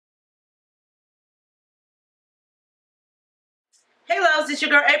Hey loves, it's your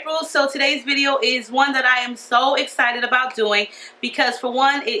girl April. So today's video is one that I am so excited about doing because for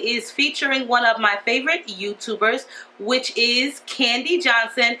one, it is featuring one of my favorite YouTubers, which is Kandee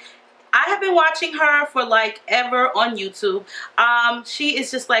Johnson. I have been watching her for like ever on YouTube. She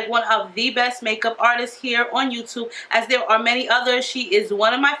is just like one of the best makeup artists here on YouTube, as there are many others. She is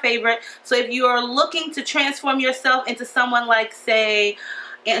one of my favorite. So if you are looking to transform yourself into someone like, say,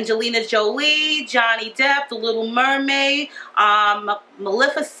 Angelina Jolie, Johnny Depp, The Little Mermaid,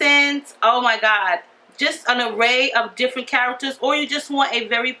 Maleficent, oh my god, just an array of different characters, or you just want a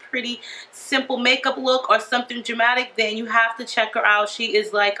very pretty simple makeup look or something dramatic, then you have to check her out. She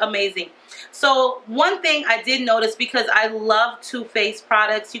is like amazing. So one thing I did notice, because I love Too Faced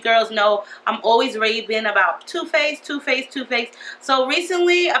products, you girls know I'm always raving about Too Faced. So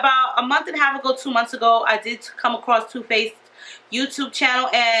recently, about a month and a half ago, 2 months ago, I did come across Too Faced YouTube channel,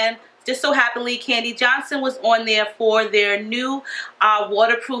 and just so happenly Kandee Johnson was on there for their new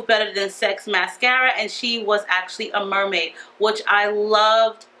waterproof Better Than Sex mascara, and she was actually a mermaid, which I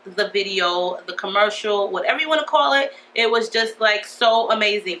loved. The video, the commercial, whatever you want to call it, it was just like so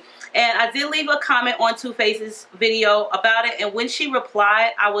amazing. And I did leave a comment on Too Faced's video about it, and when she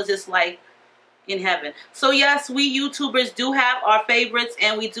replied, I was just like in heaven. So yes, we YouTubers do have our favorites,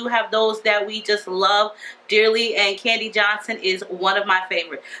 and we do have those that we just love dearly, and Kandee Johnson is one of my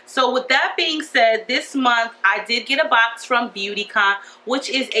favorite. So with that being said, this month I did get a box from Beautycon, which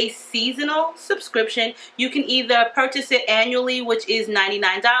is a seasonal subscription. You can either purchase it annually, which is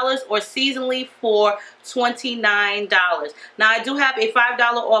 $99, or seasonally for $29. Now I do have a $5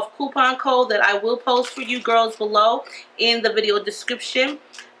 off coupon code that I will post for you girls below in the video description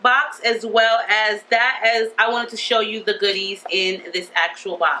box, as well as that, as I wanted to show you the goodies in this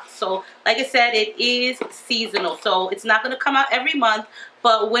actual box. So like I said, it is seasonal, so it's not going to come out every month,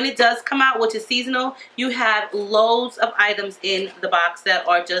 but when it does come out, which is seasonal, you have loads of items in the box that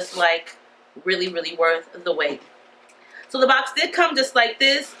are just like really worth the wait. So the box did come just like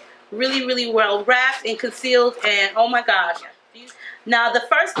this, really well wrapped and concealed, and oh my gosh. Now the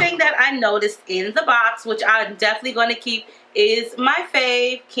first thing that I noticed in the box, which I'm definitely going to keep, is my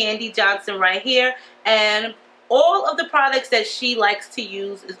fave, Kandee Johnson, right here. And all of the products that she likes to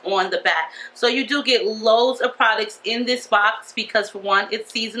use is on the back. So you do get loads of products in this box because, for one,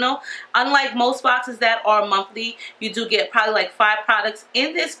 it's seasonal. Unlike most boxes that are monthly, you do get probably like 5 products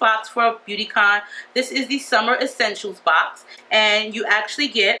in this box for Beautycon. This is the Summer Essentials box, and you actually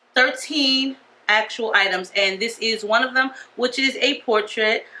get 13 actual items, and this is one of them, which is a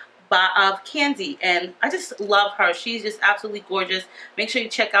portrait of Kandee, and I just love her. She's just absolutely gorgeous. Make sure you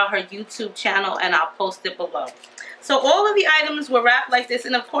check out her YouTube channel, and I'll post it below. So all of the items were wrapped like this,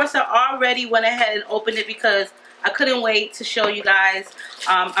 and of course I already went ahead and opened it because I couldn't wait to show you guys.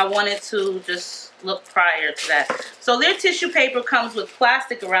 I wanted to just look prior to that. So their tissue paper comes with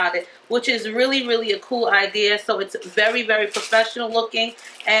plastic around it, which is really a cool idea. So it's very professional looking,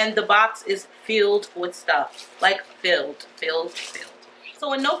 and the box is filled with stuff, like filled.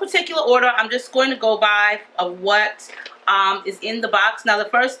 So in no particular order, I'm just going to go by of what is in the box. Now the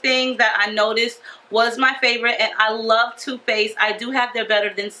first thing that I noticed was my favorite, and I love Too Faced. I do have their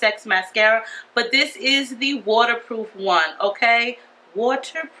Better Than Sex mascara, but this is the waterproof one, okay?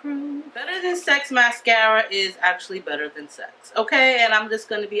 Waterproof. Better Than Sex mascara is actually better than sex, okay? And I'm just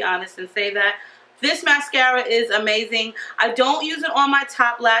going to be honest and say that. This mascara is amazing. I don't use it on my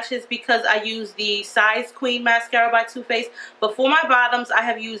top lashes because I use the Size Queen mascara by Too Faced. But for my bottoms, I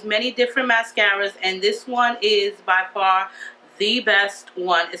have used many different mascaras, and this one is by far the best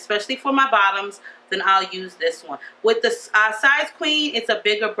one, especially for my bottoms. Then I'll use this one. With the Size Queen, it's a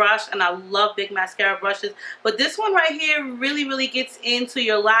bigger brush, and I love big mascara brushes. But this one right here really gets into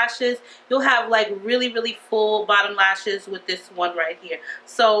your lashes. You'll have like really full bottom lashes with this one right here.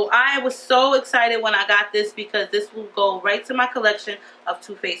 So I was so excited when I got this because this will go right to my collection of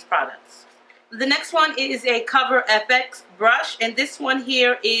Too Faced products. The next one is a Cover FX brush, and this one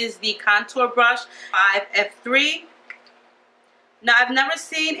here is the contour brush 5F3. Now, I've never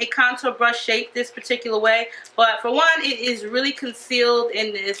seen a contour brush shaped this particular way, but for one, it is really concealed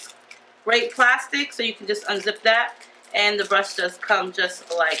in this great plastic, so you can just unzip that, and the brush does come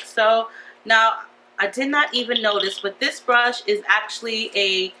just like so. Now, I did not even notice, but this brush is actually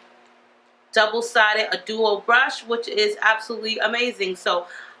a double-sided, a duo brush, which is absolutely amazing. So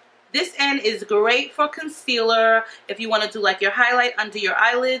this end is great for concealer. If you want to do like your highlight under your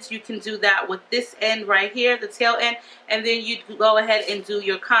eyelids, you can do that with this end right here, the tail end, and then you go ahead and do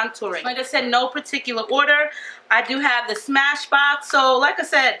your contouring. Like I said, no particular order. I do have the Smashbox. So like I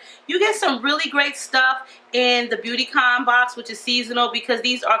said, you get some really great stuff in the Beautycon box, which is seasonal, because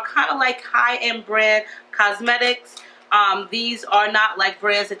these are kind of like high-end brand cosmetics. These are not like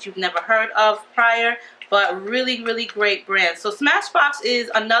brands that you've never heard of prior, but really, really great brands. So Smashbox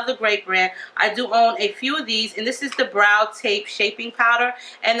is another great brand. I do own a few of these, and this is the Brow Tape Shaping Powder.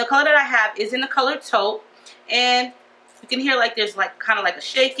 And the color that I have is in the color taupe. And you can hear like there's like kind of like a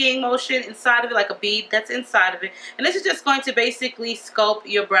shaking motion inside of it, like a bead that's inside of it. And this is just going to basically sculpt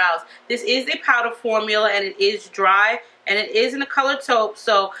your brows. This is a powder formula, and it is dry, and it is in the color taupe.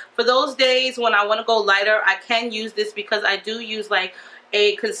 So for those days when I want to go lighter, I can use this, because I do use like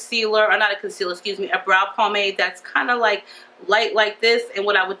a concealer, or not a concealer, excuse me, a brow pomade that's kind of like light like this. And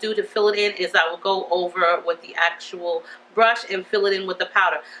what I would do to fill it in is I would go over with the actual brush and fill it in with the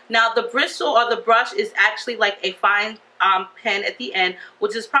powder. Now the bristle or the brush is actually like a fine pen at the end,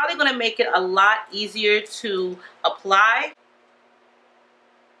 which is probably going to make it a lot easier to apply.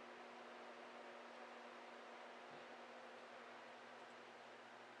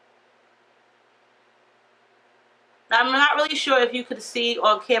 Now, I'm not really sure if you could see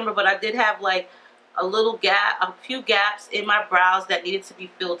on camera, but I did have like a little gap, a few gaps in my brows that needed to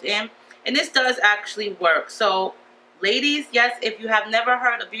be filled in. And this does actually work. So ladies, yes, if you have never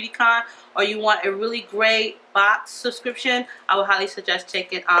heard of Beautycon, or you want a really great box subscription, I would highly suggest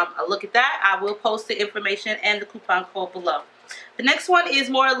taking a look at that. I will post the information and the coupon code below. The next one is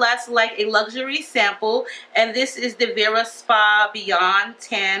more or less like a luxury sample, and this is the VersaSpa Beyond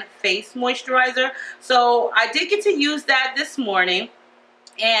Tan Face Moisturizer. So I did get to use that this morning.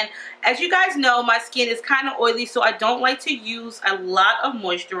 And as you guys know, my skin is kind of oily, so I don't like to use a lot of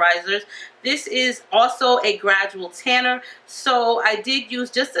moisturizers. This is also a gradual tanner, so I did use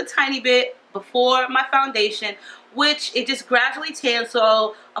just a tiny bit before my foundation, which it just gradually tans.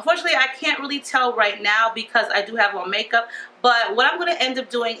 So unfortunately I can't really tell right now because I do have on makeup. But what I'm going to end up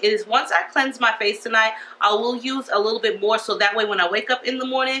doing is, once I cleanse my face tonight, I will use a little bit more, so that way when I wake up in the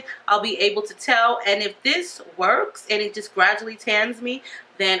morning, I'll be able to tell. And if this works and it just gradually tans me,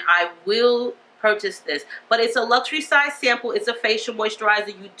 then I will purchase this. But it's a luxury size sample. It's a facial moisturizer.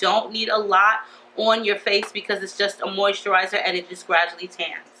 You don't need a lot on your face because it's just a moisturizer and it just gradually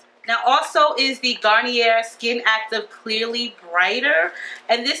tans. Now also is the Garnier SkinActive Clearly Brighter,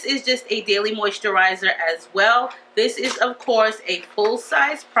 and this is just a daily moisturizer as well. This is of course a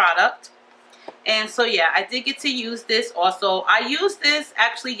full-size product, and so yeah, I did get to use this also. I used this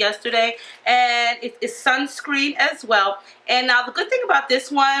actually yesterday, and it is sunscreen as well. And now the good thing about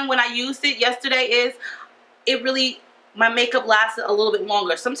this one, when I used it yesterday, is my makeup lasted a little bit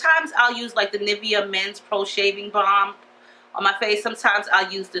longer. Sometimes I'll use like the Nivea Men's Pro Shaving Balm on my face. Sometimes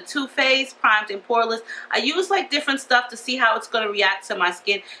I'll use the Too Faced Primed and Poreless. I use like different stuff to see how it's going to react to my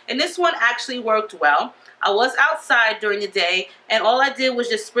skin, and this one actually worked well. I was outside during the day, and all I did was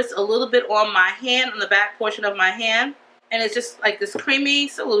just spritz a little bit on my hand, on the back portion of my hand, and it's just like this creamy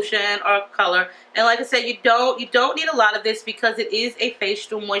solution or color. And like I said, you don't need a lot of this because it is a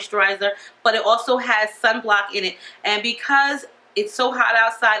facial moisturizer, but it also has sunblock in it. And because it's so hot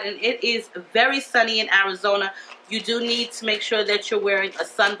outside and it is very sunny in Arizona, you do need to make sure that you're wearing a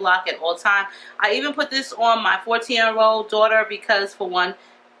sunblock at all times. I even put this on my 14-year-old daughter because, for one,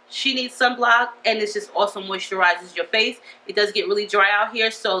 she needs sunblock, and this just also moisturizes your face. It does get really dry out here,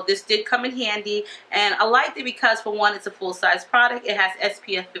 so this did come in handy. And I liked it because, for one, it's a full-size product. It has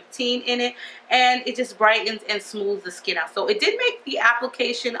SPF 15 in it, and it just brightens and smooths the skin out. So it did make the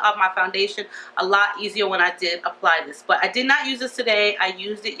application of my foundation a lot easier when I did apply this. But I did not use this today. I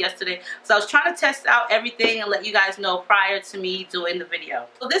used it yesterday. So I was trying to test out everything and let you guys know prior to me doing the video.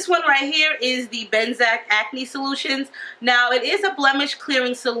 So this one right here is the Benzac Acne Solutions. Now, it is a blemish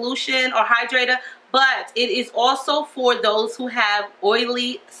clearing solution or hydrator, but it is also for those who have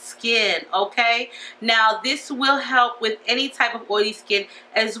oily skin, okay? Now, this will help with any type of oily skin,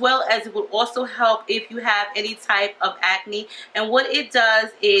 as well as it will also help if you have any type of acne. And what it does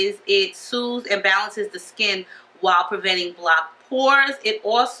is it soothes and balances the skin while preventing blocked pores. It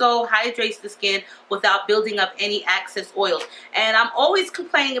also hydrates the skin without building up any excess oils. And I'm always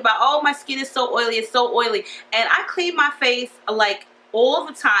complaining about, oh, my skin is so oily, it's so oily. And I clean my face like all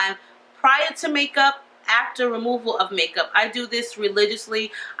the time, prior to makeup, after removal of makeup. I do this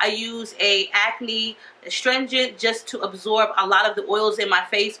religiously. I use a acne astringent just to absorb a lot of the oils in my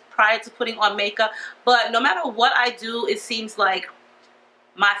face prior to putting on makeup. But no matter what I do, it seems like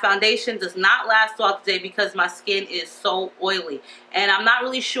my foundation does not last throughout the day because my skin is so oily. And I'm not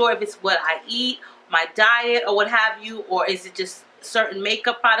really sure if it's what I eat, my diet, or what have you, or is it just certain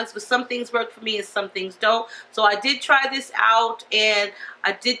makeup products. But some things work for me and some things don't. So I did try this out, and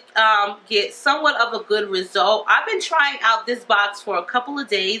I did get somewhat of a good result. I've been trying out this box for a couple of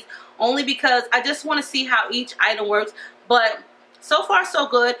days only because I just want to see how each item works. But So far so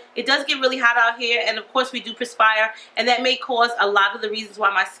good. It does get really hot out here, and of course we do perspire, and that may cause a lot of the reasons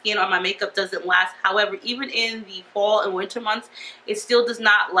why my skin or my makeup doesn't last. However, even in the fall and winter months, it still does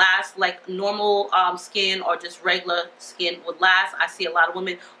not last like normal skin or just regular skin would last. I see a lot of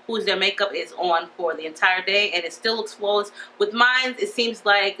women whose their makeup is on for the entire day and it still looks flawless. With mine, it seems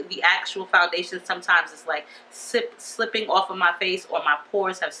like the actual foundation sometimes is like slipping off of my face, or my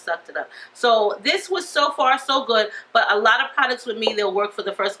pores have sucked it up. So this was so far so good, but a lot of products with me, they'll work for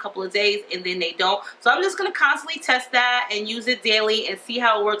the first couple of days and then they don't. So I'm just going to constantly test that and use it daily and see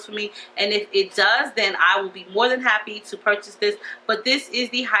how it works for me. And if it does, then I will be more than happy to purchase this. But this is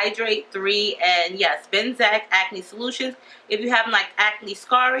the Hydrate 3, and yes, Benzac Acne Solutions. If you have like acne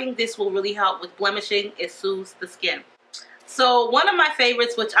scarring, this will really help with blemishing. It soothes the skin. So one of my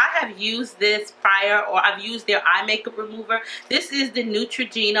favorites, which I have used this prior, or I've used their eye makeup remover. This is the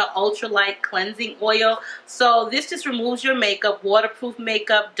Neutrogena Ultralight Cleansing Oil. So this just removes your makeup, waterproof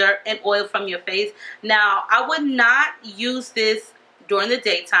makeup, dirt, and oil from your face. Now, I would not use this during the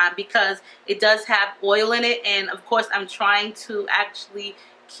daytime because it does have oil in it, and of course I'm trying to actually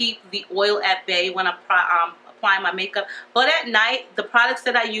keep the oil at bay when I'm applying my makeup. But at night, the products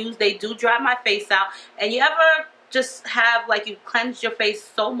that I use, they do dry my face out. And you ever just have like you cleanse your face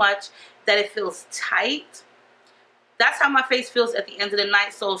so much that it feels tight? That's how my face feels at the end of the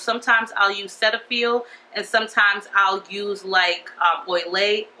night. So sometimes I'll use Cetaphil, and sometimes I'll use like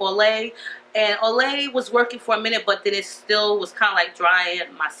Olay. And Olay was working for a minute, but then it still was kind of like drying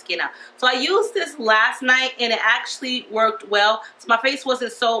my skin out. So I used this last night and it actually worked well. So my face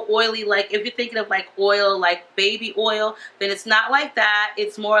wasn't so oily. Like if you're thinking of like oil, like baby oil, then it's not like that.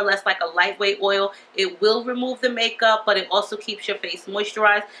 It's more or less like a lightweight oil. It will remove the makeup, but it also keeps your face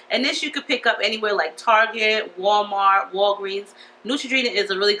moisturized. And this you could pick up anywhere like Target, Walmart, Walgreens. Neutrogena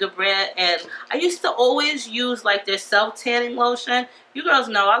is a really good brand, and I used to always use like their self-tanning lotion. You girls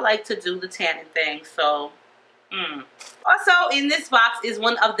know I like to do the tanning thing, so Also in this box is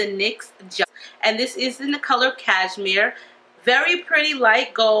one of the NYX gels, and this is in the color Cashmere. Very pretty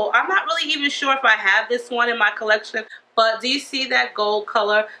light gold. I'm not really even sure if I have this one in my collection, but do you see that gold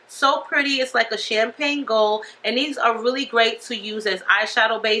color? So pretty. It's like a champagne gold, and these are really great to use as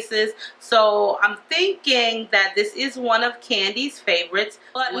eyeshadow bases. So I'm thinking that this is one of Kandee's favorites,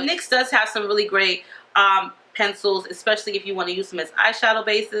 but NYX does have some really great pencils, especially if you want to use them as eyeshadow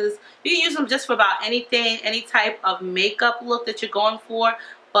bases. You can use them just for about anything, any type of makeup look that you're going for,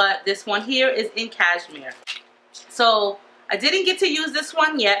 but this one here is in Cashmere. So I didn't get to use this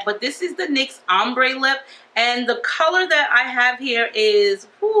one yet, but this is the NYX Ombre Lip, and the color that I have here is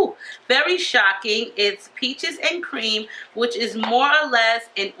very shocking. It's Peaches and Cream, which is more or less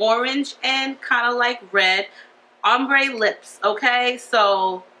an orange and kind of like red ombre lips, okay?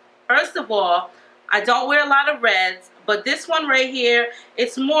 So first of all, I don't wear a lot of reds, but this one right here,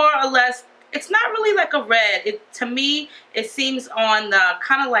 it's more or less, it's not really like a red. To me, it seems on the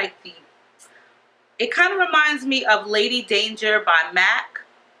kind of like the, it kind of reminds me of Lady Danger by MAC,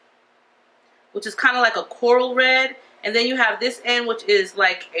 which is kind of like a coral red. And then you have this end, which is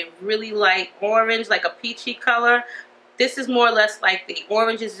like a really light orange, like a peachy color. This is more or less like the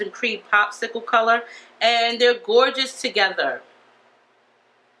oranges and cream popsicle color. And they're gorgeous together.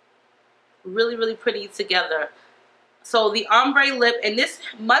 Really, really pretty together. So the ombre lip, and this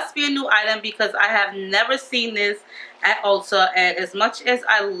must be a new item because I have never seen this at Ulta, and as much as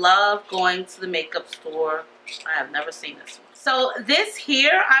I love going to the makeup store, I have never seen this one. So this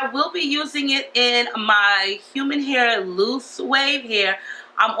here, I will be using it in my human hair loose wave hair.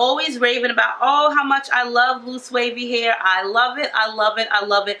 I'm always raving about, oh, how much I love loose wavy hair. I love it, I love it, I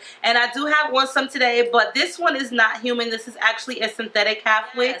love it. And I do have one some today, but this one is not human. This is actually a synthetic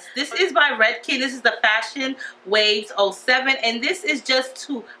half wig. Yes, this is by Redken. This is the Fashion Waves 07, and this is just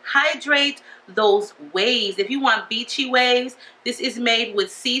to hydrate those waves. If you want beachy waves, this is made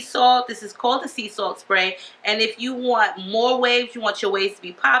with sea salt. This is called the sea salt spray. And if you want more waves, you want your waves to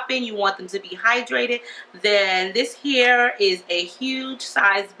be popping, you want them to be hydrated, then this here is a huge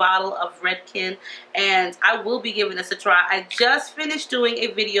size bottle of Redken, and I will be giving this a try. I just finished doing a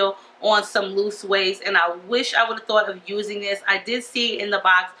video on some loose waves, and I wish I would have thought of using this. I did see it in the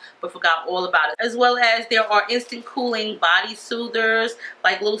box but forgot all about it. As well as there are instant cooling body soothers,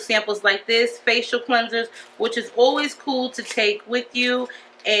 like little samples like this, facial cleansers, which is always cool to take with you.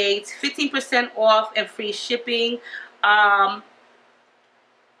 A 15% off and free shipping coupon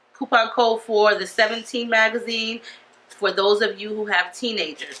code for the 17 magazine for those of you who have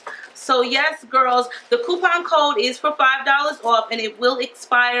teenagers. So yes, girls, the coupon code is for $5 off, and it will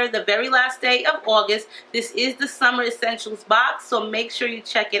expire the very last day of August. This is the Summer Essentials box, so make sure you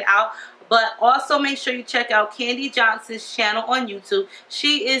check it out. But also make sure you check out Kandee Johnson's channel on YouTube.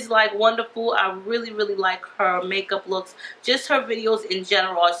 She is like wonderful. I really, really like her makeup looks. Just her videos in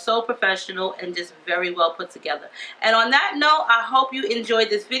general are so professional and just very well put together. And on that note, I hope you enjoyed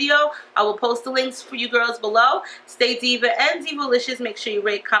this video. I will post the links for you girls below. Stay diva and divalicious. Make sure you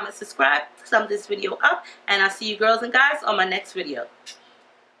rate, comment, subscribe, thumb this video up, and I'll see you girls and guys on my next video.